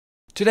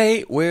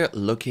Today we're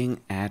looking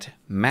at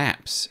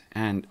maps,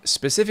 and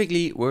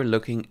specifically we're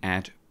looking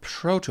at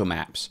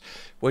Protomaps,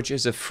 which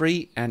is a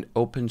free and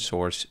open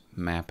source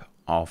map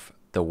of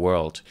the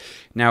world.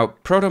 Now,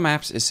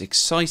 Protomaps is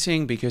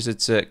exciting because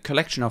it's a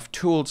collection of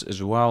tools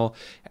as well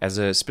as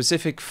a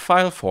specific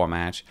file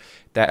format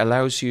that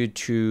allows you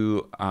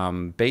to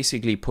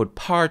basically put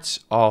parts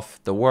of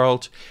the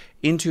world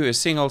into a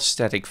single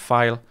static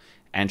file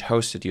and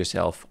host it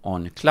yourself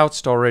on cloud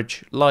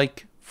storage,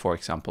 like, for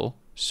example,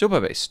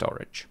 Supabase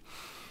Storage.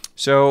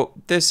 So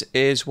this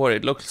is what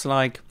it looks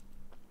like.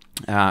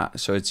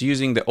 So it's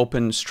using the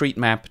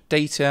OpenStreetMap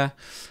data,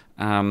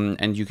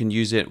 and you can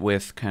use it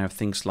with kind of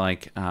things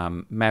like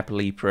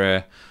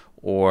MapLibre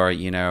or,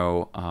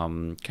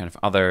 kind of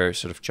other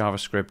sort of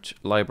JavaScript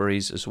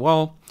libraries as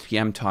well.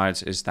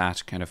 PMTiles is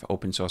that kind of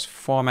open source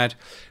format,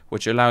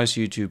 which allows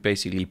you to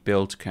basically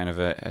build kind of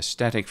a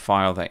static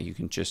file that you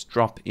can just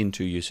drop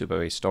into your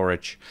Supabase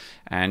storage.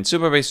 And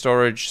Supabase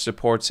Storage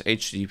supports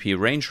HTTP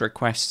range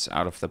requests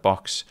out of the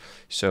box,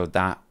 so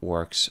that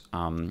works.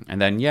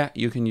 And then, yeah,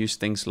 you can use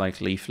things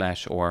like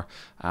Leaflet or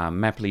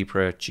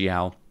MapLibre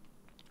GL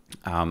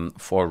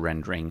for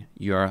rendering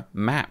your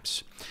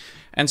maps.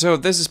 And so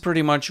this is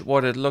pretty much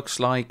what it looks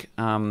like.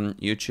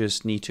 You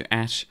just need to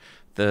add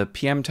the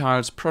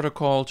PMTiles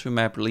protocol to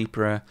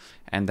MapLibre,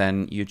 and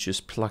then you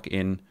just plug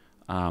in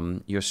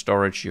your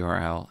storage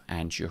URL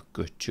and you're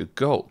good to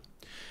go.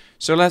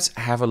 So let's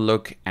have a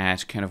look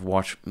at kind of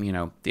what,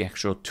 the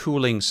actual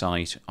tooling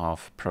side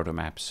of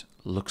Protomaps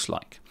looks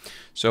like.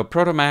 So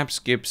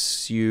Protomaps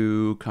gives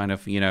you kind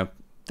of,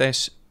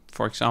 this,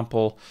 for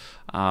example,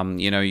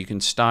 you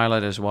can style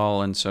it as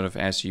well, and sort of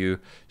as you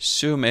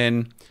zoom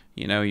in,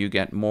 you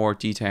get more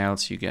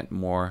details, you get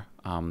more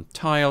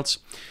tiles.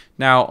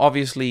 Now,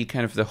 obviously,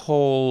 kind of the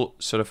whole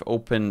sort of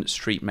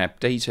OpenStreetMap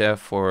data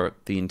for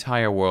the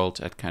entire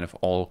world at kind of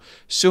all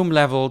zoom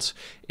levels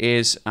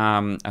is,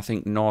 I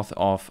think, north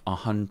of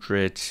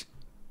 100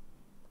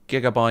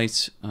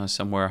 gigabytes,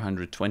 somewhere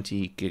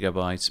 120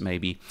 gigabytes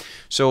maybe.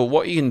 So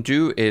what you can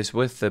do is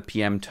with the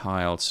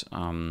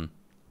PMTiles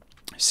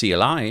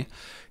CLI,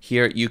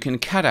 here you can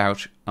cut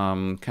out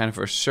kind of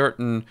a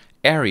certain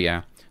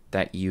area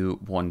that you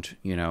want,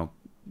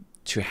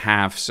 to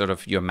have sort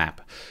of your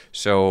map.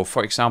 So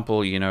for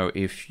example,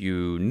 if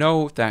you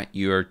know that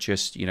you're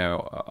just,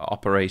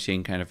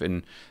 operating kind of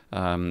in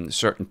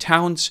certain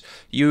towns,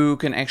 you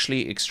can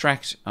actually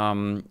extract,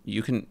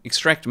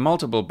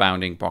 multiple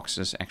bounding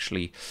boxes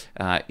actually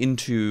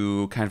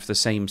into kind of the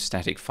same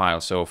static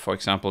file. So for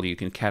example, you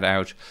can cut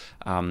out,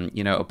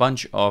 a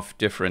bunch of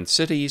different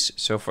cities.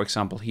 So for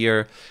example,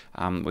 here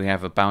we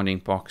have a bounding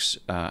box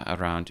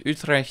around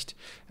Utrecht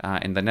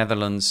in the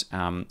Netherlands.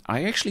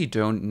 I actually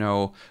don't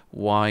know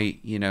why,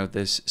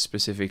 this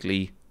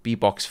specifically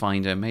bbox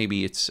finder,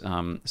 maybe it's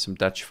some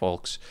Dutch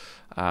folks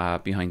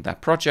behind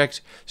that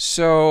project.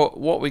 So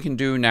what we can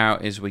do now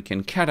is we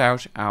can cut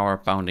out our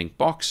bounding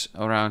box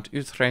around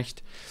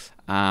Utrecht.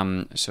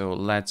 So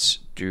let's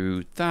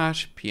do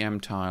that.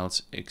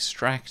 PMTiles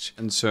extract.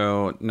 And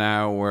so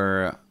now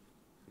we're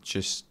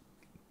just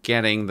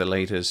getting the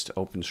latest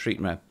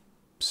OpenStreetMaps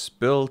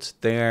built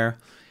there,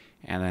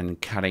 and then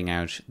cutting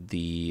out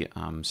the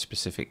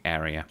specific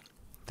area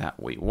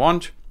that we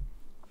want.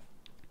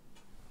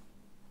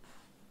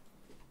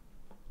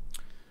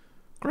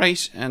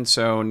 Great, and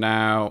so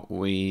now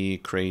we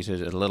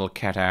created a little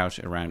cutout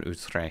around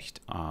Utrecht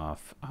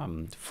of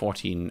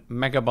 14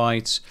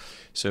 megabytes.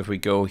 So if we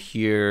go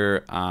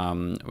here,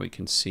 we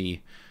can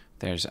see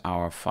there's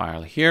our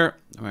file here.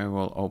 We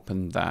will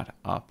open that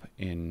up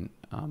in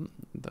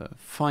the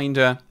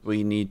Finder.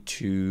 We need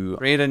to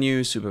create a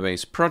new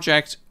Supabase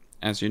project.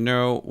 As you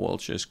know, we'll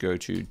just go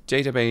to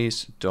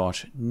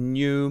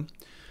database.new,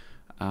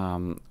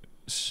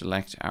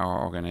 select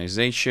our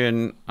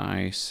organization.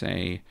 I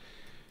say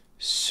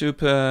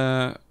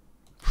Super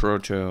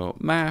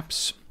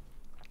Protomaps.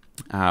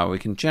 We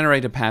can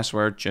generate a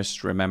password.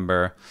 Just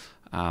remember,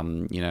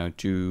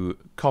 to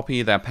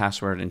copy that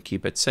password and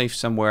keep it safe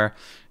somewhere.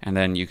 And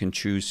then you can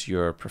choose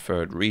your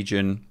preferred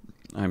region.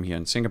 I'm here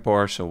in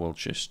Singapore, so we'll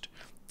just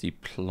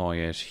deploy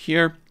it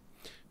here.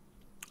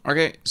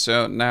 Okay,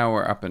 so now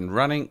we're up and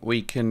running.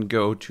 We can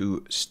go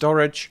to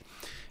storage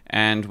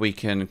and we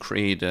can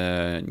create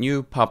a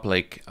new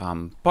public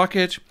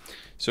bucket.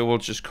 So we'll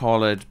just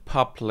call it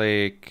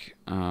public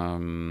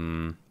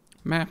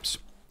maps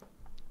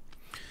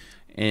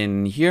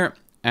in here,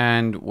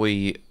 and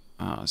we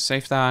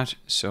save that.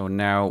 So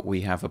now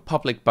we have a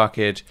public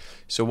bucket.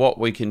 So what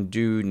we can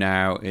do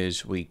now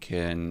is we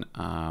can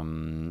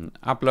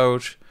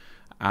upload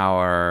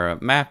our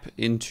map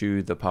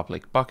into the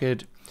public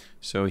bucket.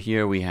 So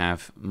here we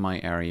have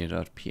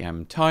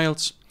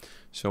myArea.pmTiles.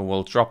 So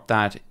we'll drop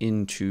that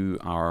into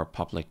our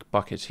public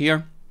bucket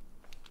here.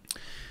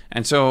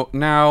 And so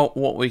now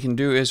what we can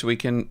do is we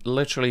can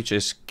literally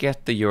just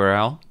get the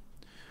URL.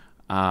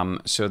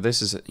 So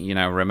this is,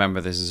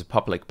 remember this is a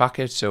public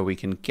bucket, so we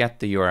can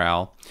get the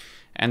URL.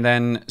 And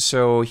then,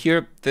 so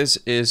here, this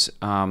is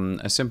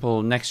a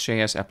simple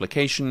Next.js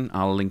application.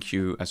 I'll link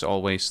you, as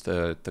always,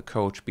 the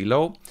code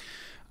below.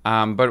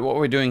 But what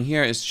we're doing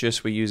here is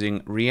just we're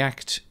using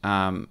React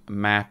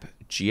Map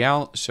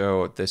GL.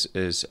 So this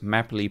is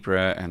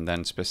MapLibre and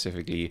then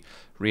specifically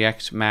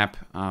React Map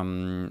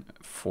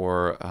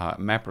for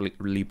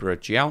MapLibre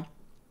GL.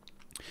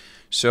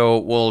 So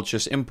we'll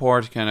just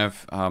import kind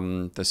of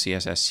the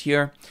CSS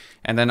here,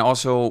 and then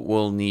also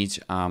we'll need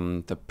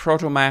the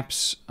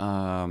Protomaps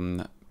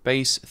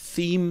base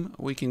theme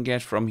we can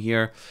get from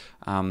here.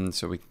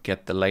 So we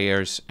get the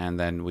layers, and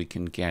then we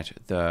can get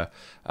the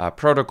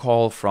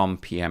protocol from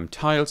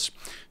PMTiles.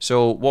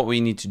 So what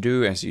we need to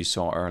do, as you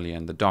saw earlier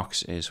in the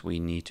docs, is we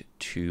need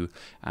to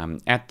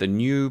add the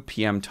new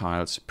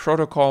PMTiles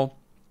protocol.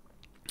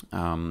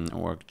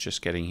 We're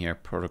just getting here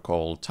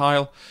protocol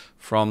tile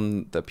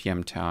from the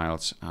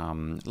PMTiles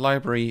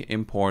library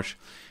import,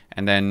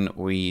 and then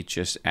we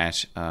just add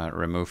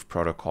remove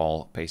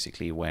protocol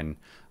basically when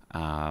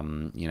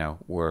you know,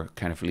 we're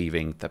kind of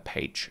leaving the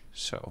page.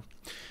 So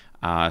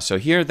so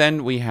here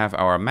then we have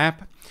our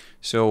map.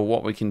 So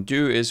what we can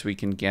do is we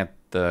can get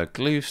the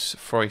glyphs,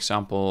 for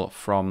example,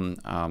 from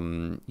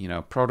you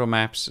know,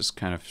 Protomaps is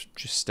kind of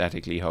just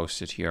statically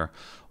hosted here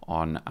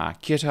on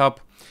GitHub.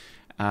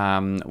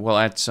 We'll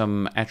add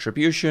some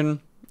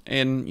attribution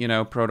in, you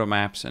know,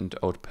 Protomaps and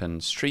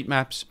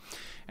OpenStreetMaps,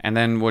 and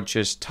then we'll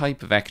just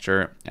type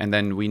vector, and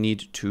then we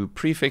need to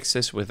prefix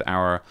this with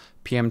our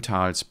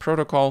PMTiles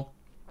protocol,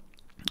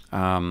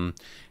 and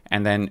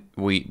then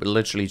we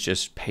literally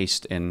just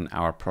paste in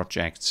our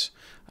projects.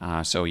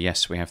 So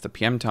yes, we have the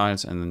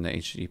PMTiles and then the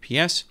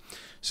HTTPS.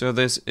 So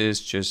this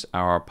is just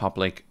our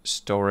public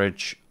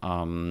storage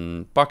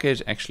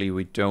bucket. Actually,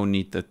 we don't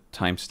need the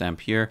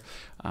timestamp here,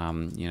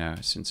 you know,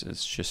 since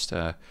it's just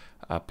a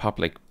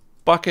public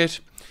bucket.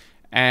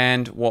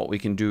 And what we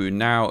can do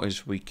now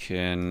is we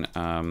can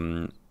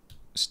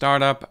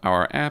start up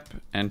our app,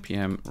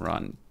 npm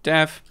run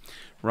dev,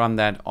 run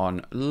that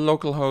on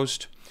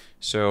localhost.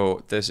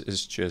 So this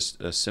is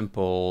just a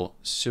simple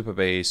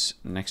Supabase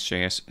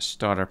Next.js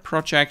starter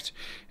project.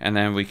 And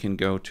then we can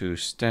go to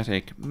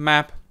static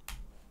map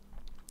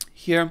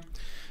here.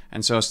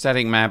 And so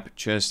static map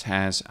just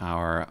has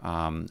our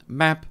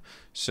map.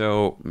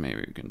 So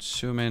maybe we can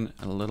zoom in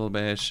a little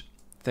bit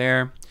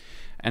there.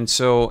 And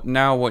so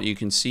now what you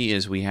can see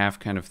is we have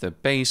kind of the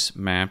base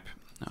map.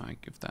 Now I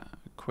give that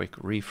a quick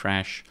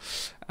refresh.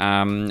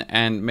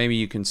 And maybe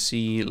you can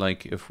see,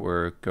 like, if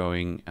we're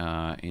going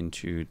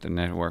into the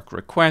network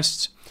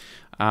requests,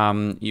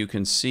 you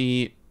can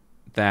see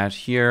that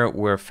here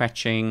we're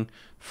fetching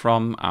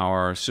from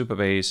our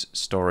Supabase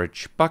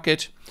storage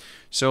bucket.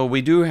 So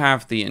we do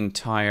have the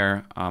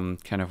entire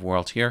kind of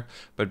world here,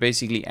 but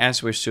basically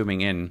as we're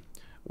zooming in,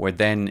 we're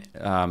then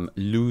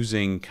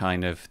losing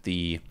kind of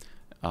the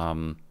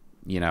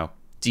you know,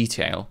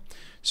 detail.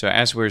 So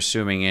as we're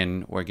zooming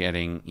in, we're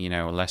getting, you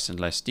know, less and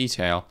less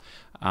detail,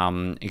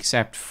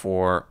 except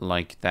for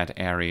like that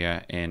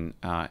area in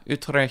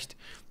Utrecht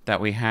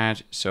that we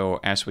had. So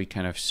as we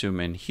kind of zoom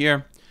in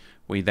here,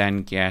 we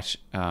then get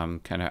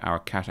kind of our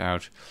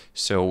cutout.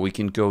 So we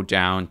can go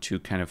down to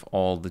kind of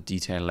all the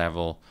detail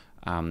level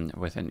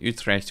within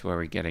Utrecht, where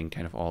we're getting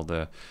kind of all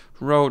the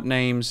road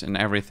names and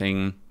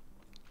everything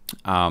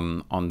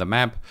on the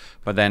map.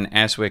 But then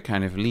as we're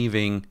kind of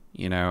leaving,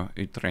 you know,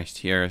 Utrecht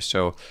here,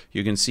 so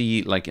you can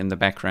see, like, in the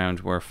background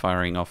we're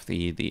firing off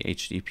the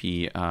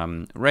HTTP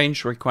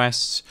range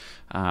requests.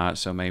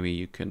 So maybe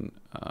you can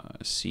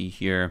see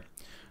here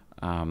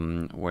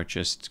we're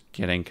just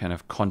getting kind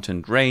of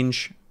content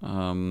range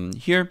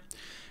here.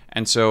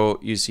 And so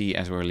you see,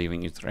 as we're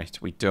leaving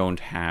Utrecht, we don't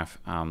have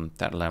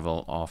that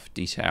level of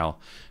detail.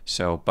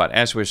 So, but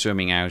as we're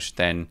zooming out,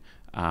 then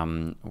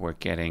we're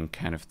getting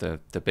kind of the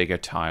bigger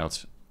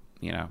tiles,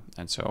 you know.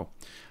 And so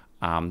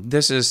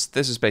this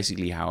is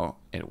basically how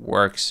it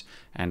works,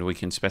 and we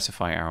can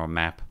specify our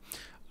map.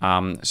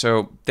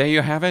 So there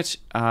you have it.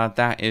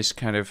 That is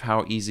kind of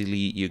how easily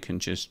you can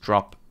just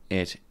drop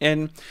it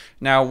in.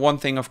 Now, one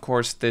thing, of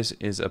course, this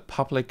is a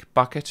public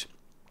bucket.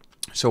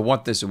 So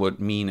what this would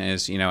mean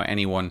is, you know,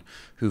 anyone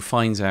who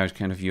finds out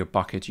kind of your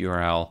bucket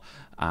URL,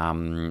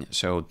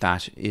 so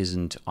that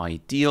isn't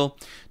ideal.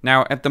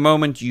 Now, at the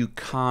moment, you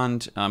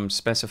can't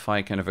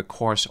specify kind of a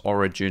coarse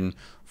origin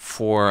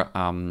for,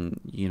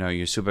 you know,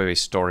 your Supabase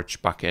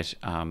storage bucket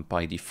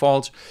by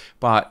default.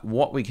 But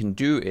what we can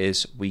do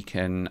is we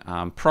can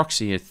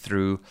proxy it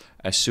through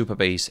a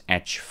Supabase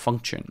Edge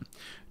function.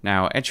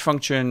 Now, Edge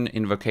function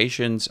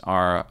invocations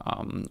are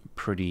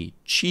pretty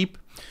cheap.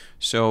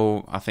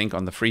 So I think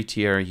on the free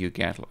tier, you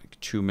get like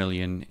 2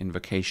 million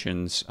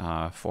invocations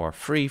for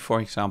free,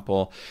 for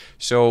example.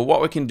 So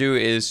what we can do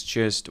is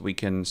just we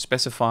can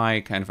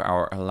specify kind of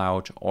our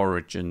allowed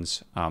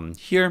origins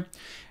here.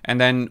 And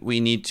then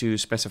we need to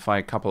specify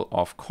a couple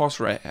of course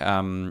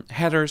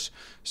headers.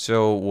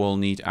 So we'll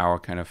need our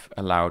kind of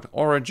allowed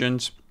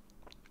origins.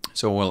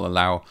 So we'll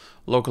allow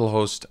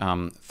localhost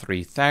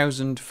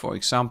 3000, for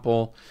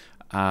example.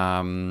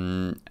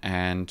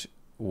 And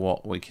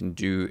what we can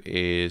do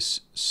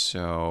is,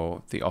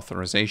 so the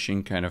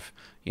authorization kind of,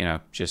 you know,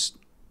 just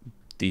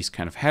these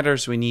kind of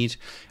headers we need.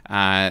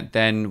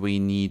 Then we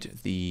need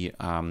the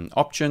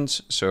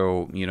options.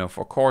 So,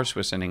 for course,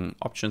 we're sending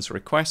options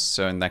requests.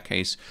 So in that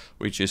case,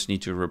 we just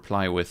need to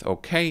reply with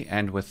OK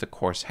and with the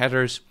course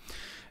headers.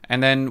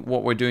 And then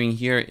what we're doing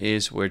here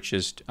is we're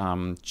just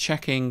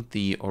checking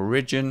the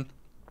origin.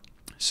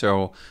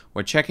 So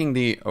we're checking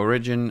the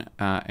origin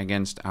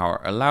against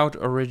our allowed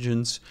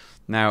origins.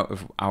 Now,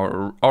 if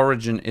our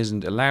origin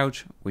isn't allowed,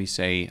 we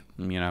say,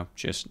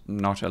 just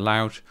not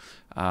allowed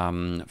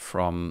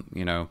from,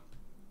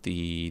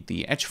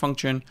 the edge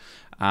function.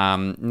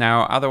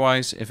 Now,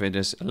 otherwise, if it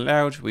is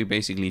allowed, we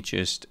basically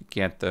just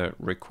get the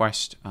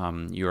request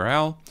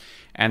URL,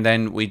 and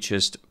then we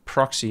just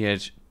proxy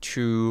it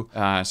to,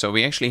 so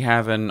we actually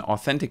have an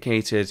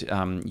authenticated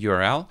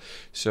URL.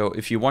 So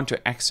if you want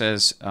to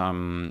access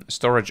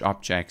storage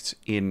objects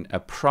in a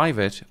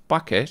private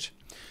bucket,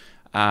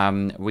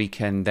 we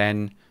can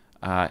then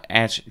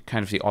add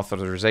kind of the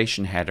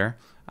authorization header.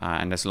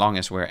 And as long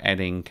as we're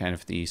adding kind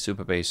of the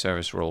Supabase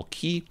service role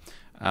key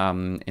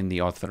in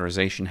the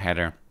authorization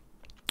header,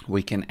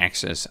 we can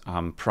access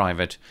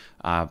private,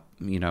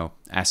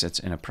 assets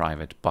in a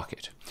private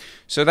bucket.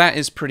 So that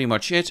is pretty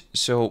much it.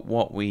 So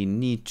what we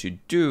need to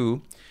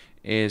do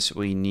is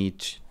we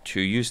need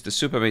to use the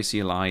Supabase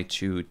CLI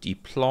to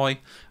deploy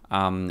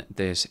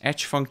this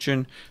Edge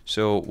function.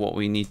 So what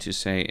we need to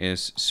say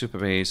is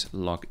Supabase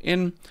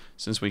login.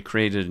 Since we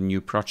created a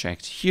new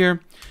project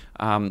here,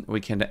 we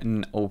can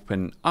then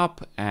open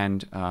up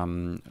and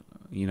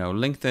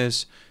link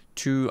this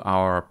to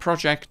our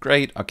project.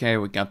 Great. Okay,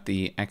 we got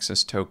the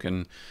access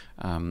token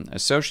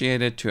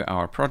associated to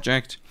our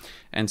project.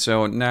 And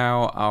so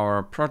now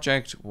our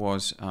project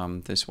was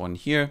this one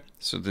here.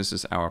 So this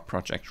is our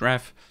project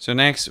ref. So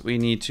next we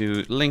need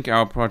to link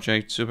our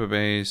project,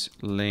 Supabase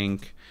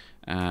link,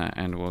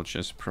 and we'll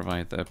just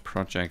provide the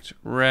project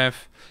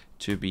ref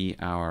to be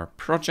our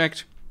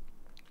project.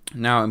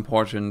 Now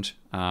important,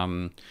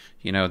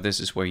 this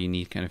is where you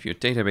need kind of your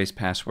database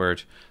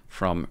password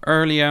from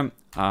earlier.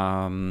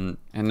 And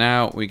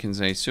now we can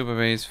say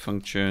Supabase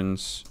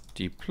functions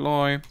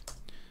deploy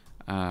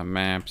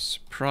maps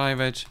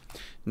private.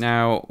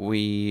 Now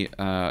we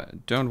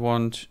don't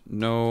want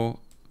no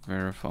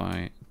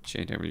verify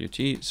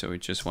JWT, so we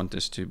just want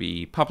this to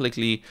be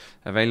publicly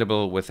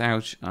available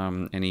without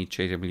any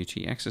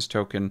JWT access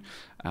token,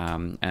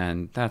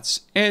 and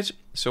that's it.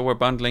 So we're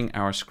bundling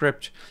our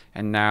script,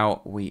 and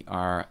now we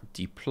are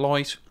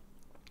deployed.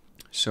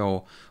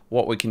 So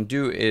what we can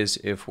do is,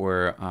 if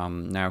we're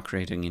now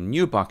creating a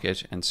new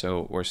bucket, and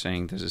so we're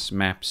saying this is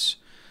maps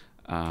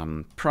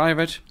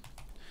private.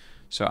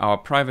 So our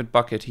private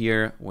bucket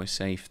here, we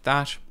save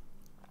that.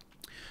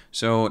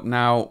 So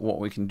now what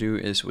we can do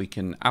is we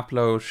can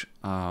upload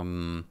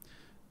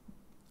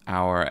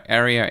our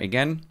area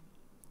again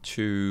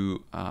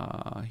to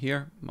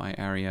here, my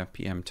area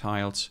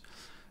PMTiles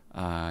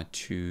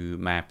to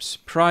maps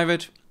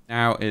private.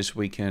 Now is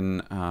we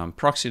can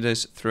proxy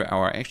this through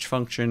our Edge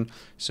function.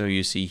 So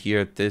you see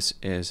here, this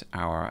is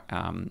our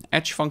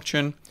Edge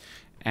function.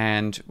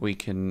 And we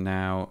can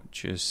now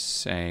just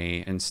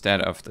say,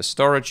 instead of the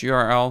storage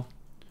URL,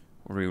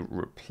 we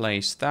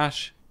replace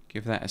that,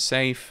 give that a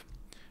save.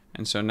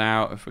 And so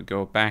now if we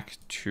go back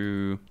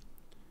to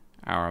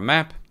our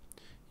map,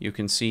 you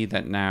can see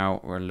that now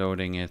we're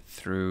loading it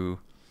through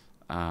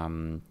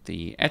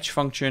the Edge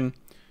function.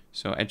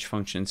 So Edge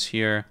functions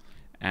here,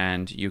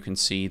 and you can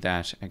see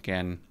that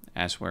again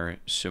as we're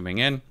zooming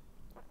in.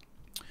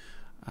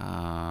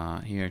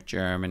 Here,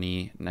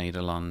 Germany,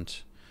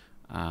 Netherlands,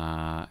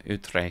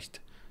 Utrecht.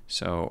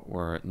 So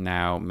we're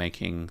now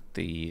making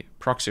the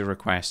proxy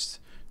request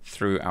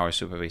through our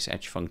Supabase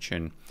Edge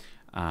function.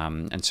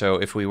 And so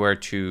if we were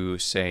to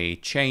say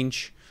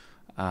change,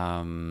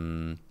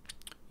 allowed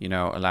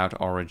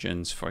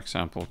origins, for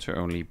example, to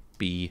only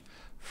be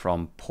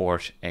from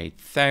port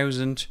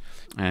 8000,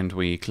 and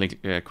we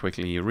click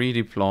quickly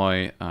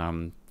redeploy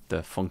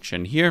the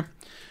function here,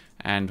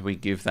 and we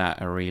give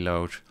that a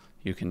reload,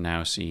 you can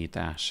now see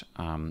that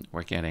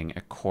we're getting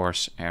a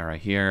course error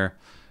here,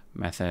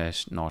 method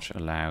not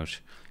allowed.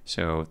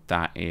 So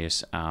that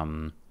is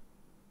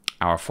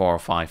our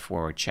 405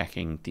 where we're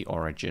checking the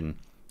origin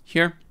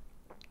here.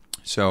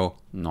 So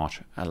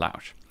not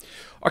allowed.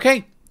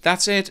 Okay,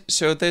 that's it.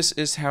 So this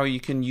is how you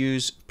can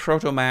use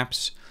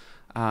Protomaps,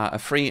 a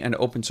free and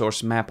open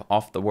source map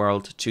of the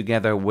world,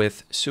 together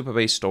with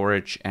Supabase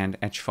Storage and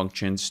Edge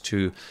Functions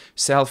to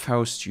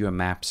self-host your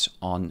maps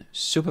on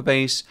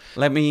Supabase.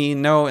 Let me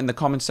know in the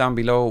comments down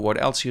below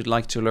what else you'd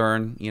like to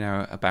learn,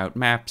 about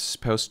maps,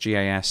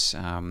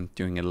 PostGIS,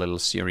 doing a little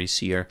series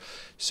here.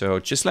 So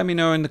just let me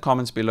know in the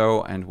comments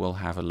below and we'll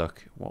have a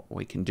look what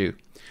we can do.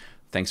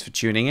 Thanks for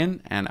tuning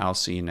in, and I'll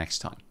see you next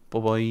time.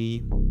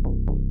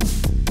 Bye-bye.